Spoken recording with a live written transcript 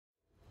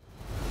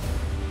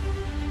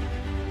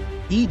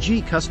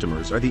EG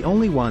customers are the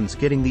only ones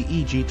getting the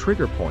EG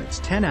trigger points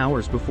 10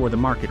 hours before the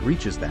market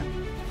reaches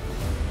them.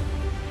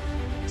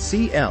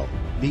 CL,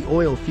 the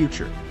oil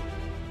future.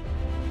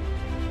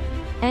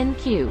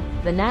 NQ,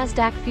 the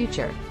Nasdaq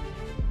future.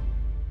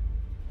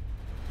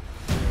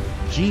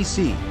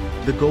 GC,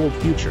 the gold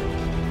future.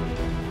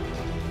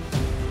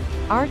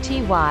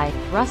 RTY,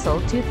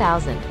 Russell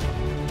 2000.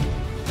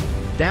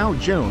 Dow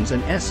Jones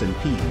and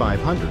S&P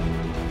 500.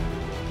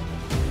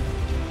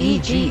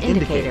 EG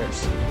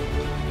indicators.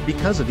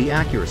 Because of the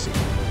accuracy.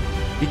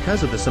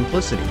 Because of the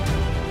simplicity.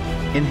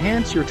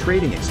 Enhance your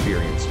trading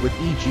experience with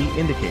EG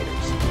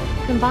indicators.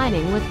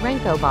 Combining with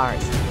Renko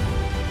bars.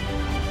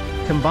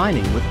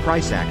 Combining with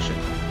price action.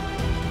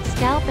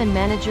 Scalp and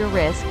manage your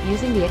risk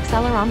using the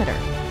accelerometer.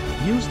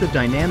 Use the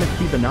dynamic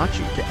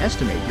Fibonacci to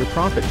estimate your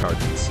profit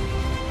targets.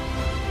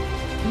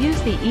 Use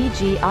the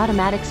EG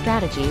automatic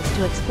strategies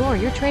to explore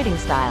your trading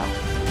style.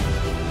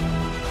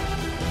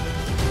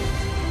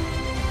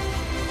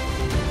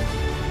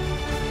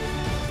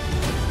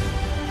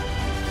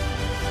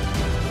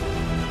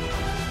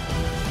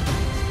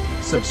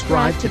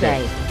 Subscribe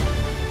today.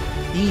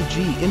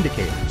 EG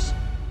indicators.